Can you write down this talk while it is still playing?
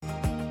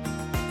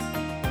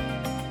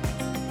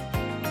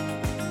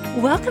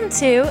Welcome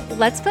to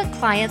Let's Book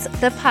Clients,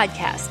 the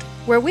podcast,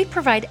 where we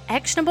provide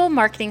actionable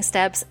marketing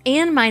steps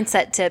and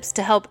mindset tips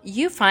to help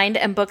you find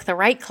and book the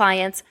right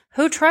clients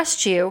who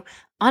trust you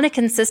on a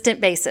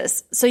consistent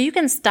basis so you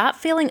can stop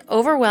feeling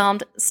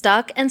overwhelmed,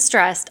 stuck, and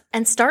stressed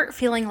and start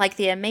feeling like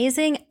the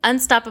amazing,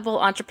 unstoppable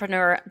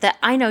entrepreneur that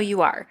I know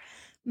you are.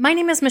 My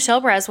name is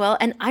Michelle Braswell,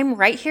 and I'm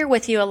right here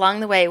with you along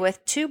the way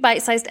with 2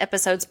 bite-sized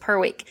episodes per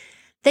week.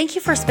 Thank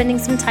you for spending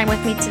some time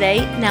with me today.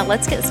 Now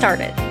let's get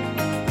started.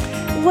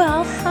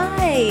 Well,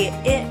 hi,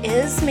 it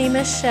is me,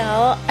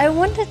 Michelle. I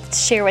wanted to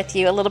share with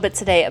you a little bit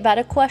today about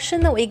a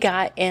question that we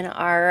got in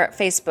our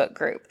Facebook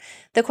group.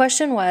 The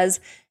question was,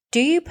 do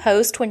you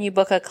post when you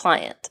book a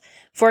client?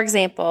 For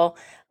example,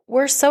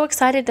 we're so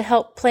excited to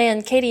help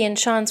plan Katie and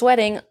Sean's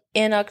wedding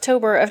in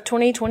October of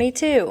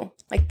 2022.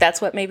 Like,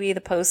 that's what maybe the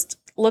post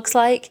looks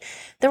like.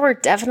 There were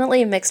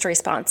definitely mixed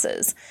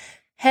responses.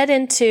 Head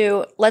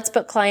into Let's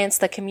Book Clients,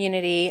 the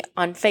community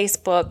on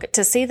Facebook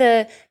to see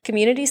the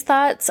community's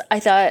thoughts. I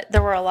thought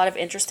there were a lot of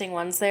interesting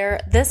ones there.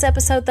 This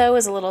episode, though,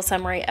 is a little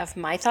summary of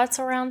my thoughts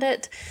around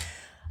it.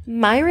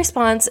 My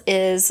response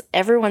is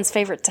everyone's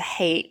favorite to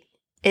hate.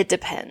 It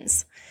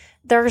depends.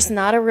 There's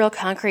not a real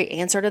concrete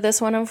answer to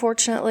this one,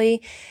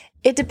 unfortunately.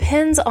 It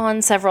depends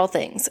on several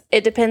things.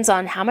 It depends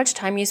on how much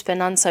time you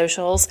spend on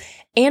socials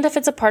and if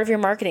it's a part of your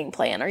marketing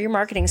plan or your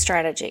marketing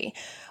strategy.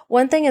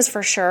 One thing is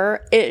for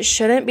sure, it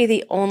shouldn't be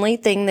the only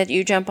thing that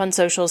you jump on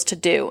socials to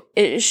do.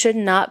 It should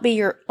not be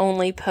your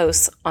only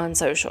posts on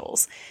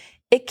socials.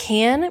 It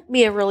can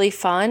be a really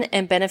fun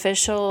and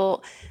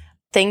beneficial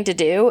thing to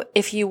do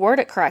if you word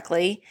it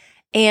correctly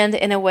and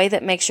in a way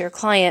that makes your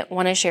client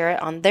want to share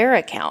it on their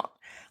account.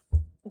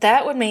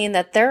 That would mean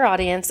that their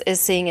audience is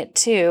seeing it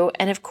too,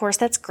 and of course,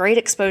 that's great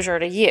exposure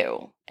to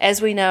you.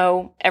 As we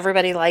know,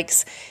 everybody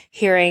likes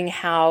hearing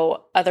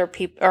how other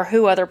people or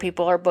who other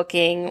people are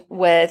booking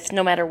with,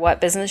 no matter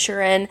what business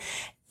you're in,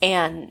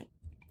 and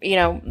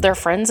their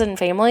friends and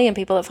family and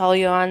people that follow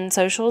you on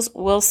socials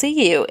will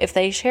see you if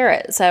they share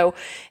it. So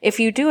if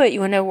you do it,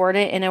 you want to word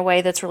it in a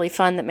way that's really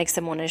fun that makes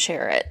them want to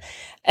share it,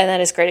 and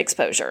that is great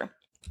exposure.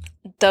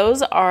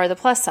 Those are the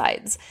plus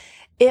sides.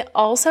 It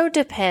also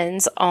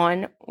depends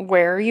on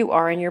where you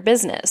are in your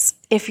business.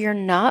 If you're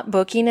not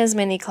booking as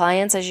many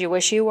clients as you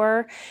wish you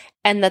were,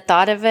 and the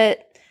thought of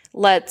it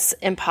lets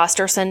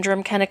imposter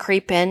syndrome kind of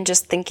creep in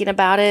just thinking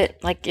about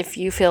it, like if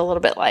you feel a little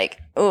bit like,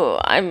 oh,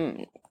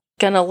 I'm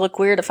going to look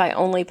weird if I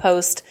only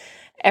post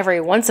every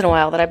once in a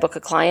while that I book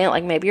a client,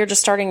 like maybe you're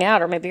just starting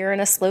out or maybe you're in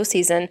a slow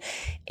season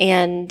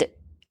and,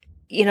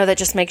 that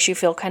just makes you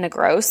feel kind of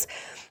gross.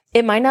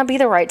 It might not be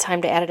the right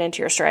time to add it into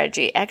your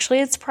strategy. Actually,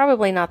 it's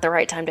probably not the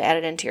right time to add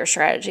it into your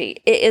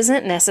strategy. It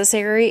isn't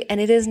necessary, and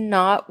it is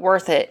not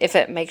worth it if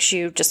it makes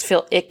you just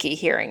feel icky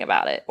hearing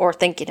about it or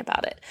thinking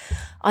about it.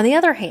 On the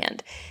other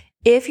hand,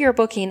 if you're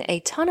booking a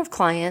ton of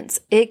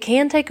clients, it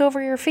can take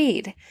over your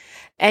feed,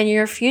 and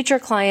your future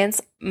clients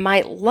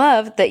might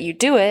love that you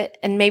do it,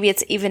 and maybe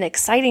it's even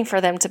exciting for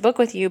them to book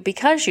with you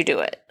because you do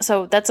it.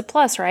 So that's a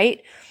plus,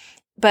 right?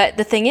 But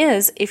the thing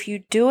is, if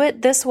you do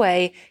it this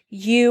way,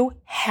 you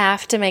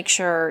have to make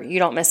sure you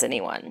don't miss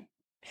anyone.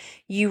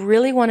 You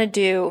really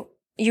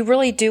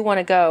do want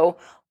to go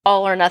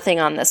all or nothing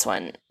on this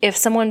one. If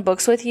someone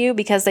books with you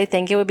because they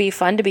think it would be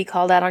fun to be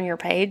called out on your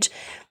page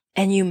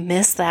and you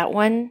miss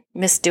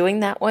doing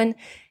that one,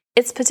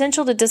 it's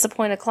potential to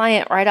disappoint a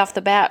client right off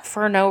the bat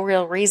for no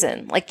real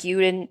reason. Like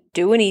you didn't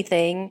do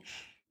anything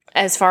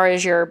as far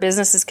as your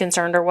business is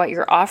concerned or what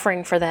you're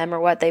offering for them or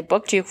what they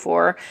booked you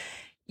for.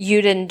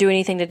 You didn't do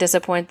anything to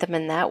disappoint them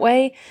in that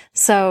way.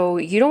 So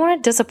you don't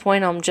want to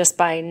disappoint them just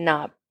by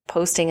not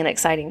posting an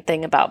exciting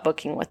thing about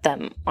booking with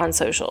them on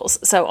socials.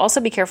 So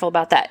also be careful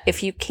about that.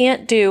 If you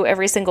can't do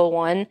every single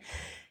one,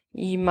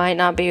 you might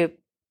not be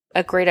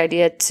a great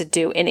idea to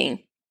do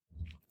any.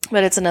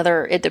 But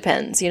it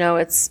depends.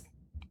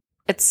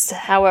 It's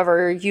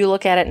however you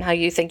look at it and how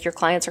you think your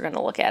clients are going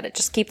to look at it.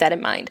 Just keep that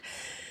in mind.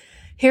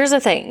 Here's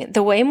the thing,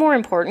 the way more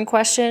important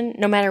question,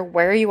 no matter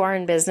where you are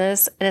in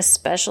business, and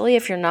especially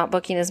if you're not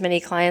booking as many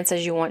clients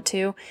as you want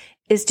to,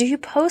 is do you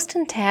post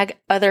and tag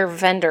other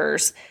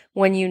vendors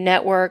when you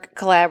network,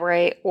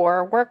 collaborate,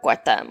 or work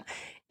with them?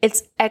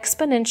 It's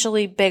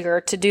exponentially bigger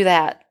to do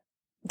that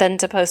than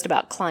to post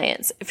about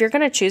clients. If you're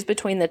going to choose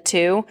between the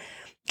two,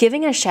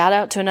 giving a shout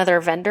out to another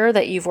vendor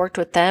that you've worked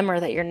with them or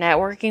that you're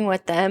networking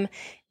with them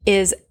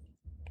is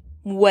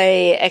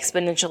way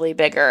exponentially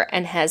bigger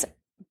and has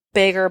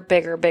bigger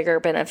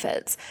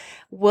benefits.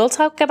 We'll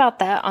talk about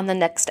that on the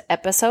next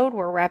episode.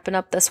 We're wrapping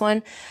up this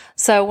one.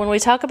 So when we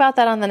talk about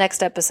that on the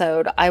next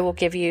episode, I will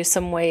give you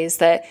some ways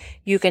that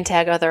you can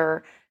tag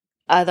other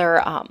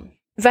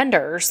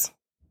vendors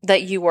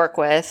that you work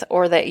with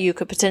or that you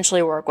could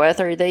potentially work with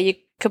or that you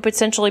could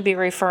potentially be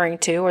referring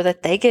to or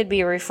that they could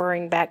be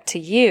referring back to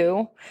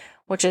you,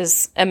 which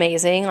is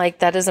amazing. Like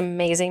that is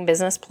amazing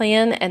business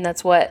plan. And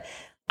that's what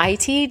I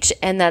teach.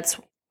 And that's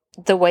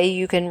the way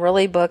you can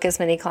really book as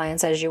many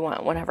clients as you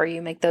want whenever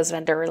you make those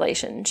vendor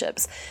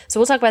relationships. So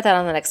we'll talk about that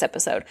on the next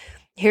episode.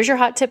 Here's your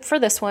hot tip for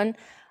this one.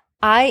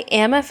 I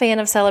am a fan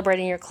of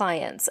celebrating your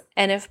clients.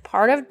 And if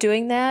part of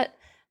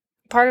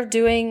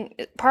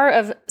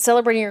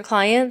celebrating your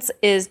clients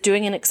is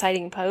doing an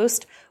exciting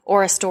post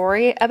or a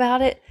story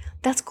about it,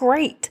 that's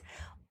great.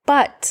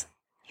 But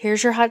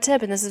here's your hot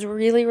tip, and this is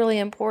really, really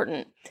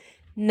important.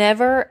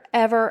 Never,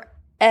 ever,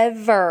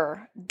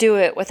 ever do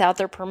it without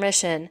their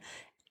permission,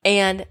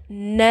 and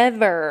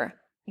never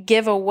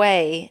give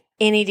away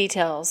any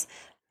details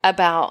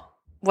about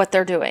what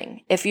they're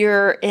doing. If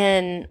you're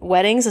in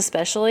weddings,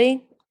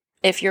 especially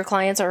if your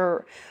clients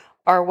are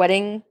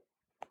wedding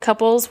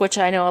couples, which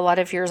I know a lot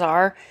of yours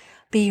are,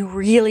 be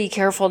really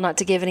careful not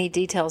to give any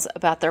details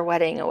about their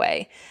wedding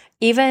away.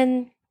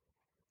 Even,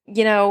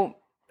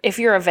 if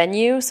you're a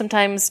venue,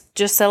 sometimes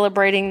just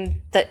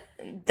celebrating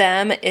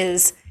them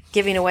is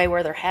giving away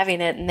where they're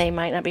having it, and they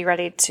might not be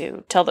ready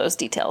to tell those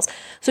details.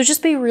 So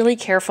just be really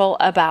careful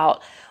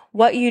about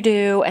what you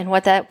do and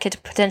what that could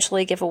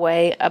potentially give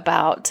away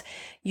about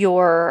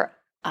your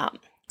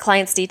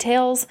client's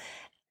details.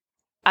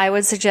 I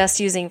would suggest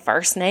using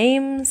first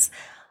names.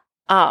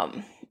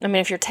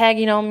 If you're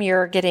tagging them,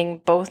 you're getting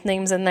both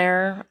names in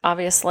there,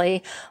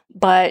 obviously,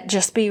 but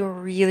just be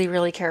really,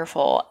 really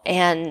careful.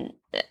 And,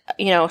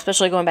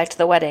 especially going back to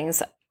the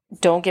weddings,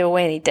 don't give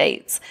away any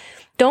dates.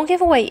 Don't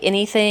give away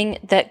anything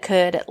that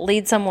could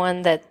lead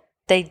someone that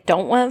they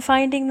don't want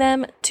finding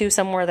them to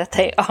somewhere that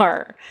they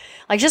are.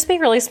 Just be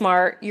really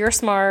smart. You're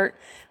smart.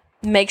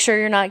 Make sure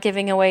you're not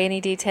giving away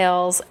any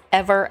details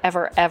ever,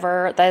 ever,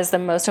 ever. That is the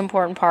most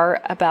important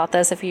part about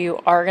this if you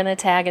are going to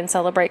tag and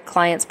celebrate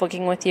clients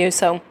booking with you.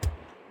 So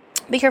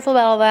be careful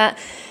about all that.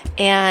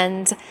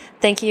 And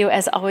thank you,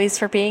 as always,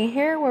 for being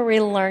here where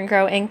we learn,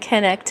 grow, and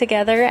connect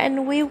together.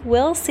 And we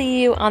will see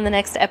you on the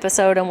next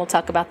episode, and we'll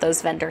talk about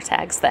those vendor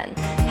tags then.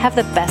 Have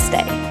the best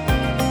day.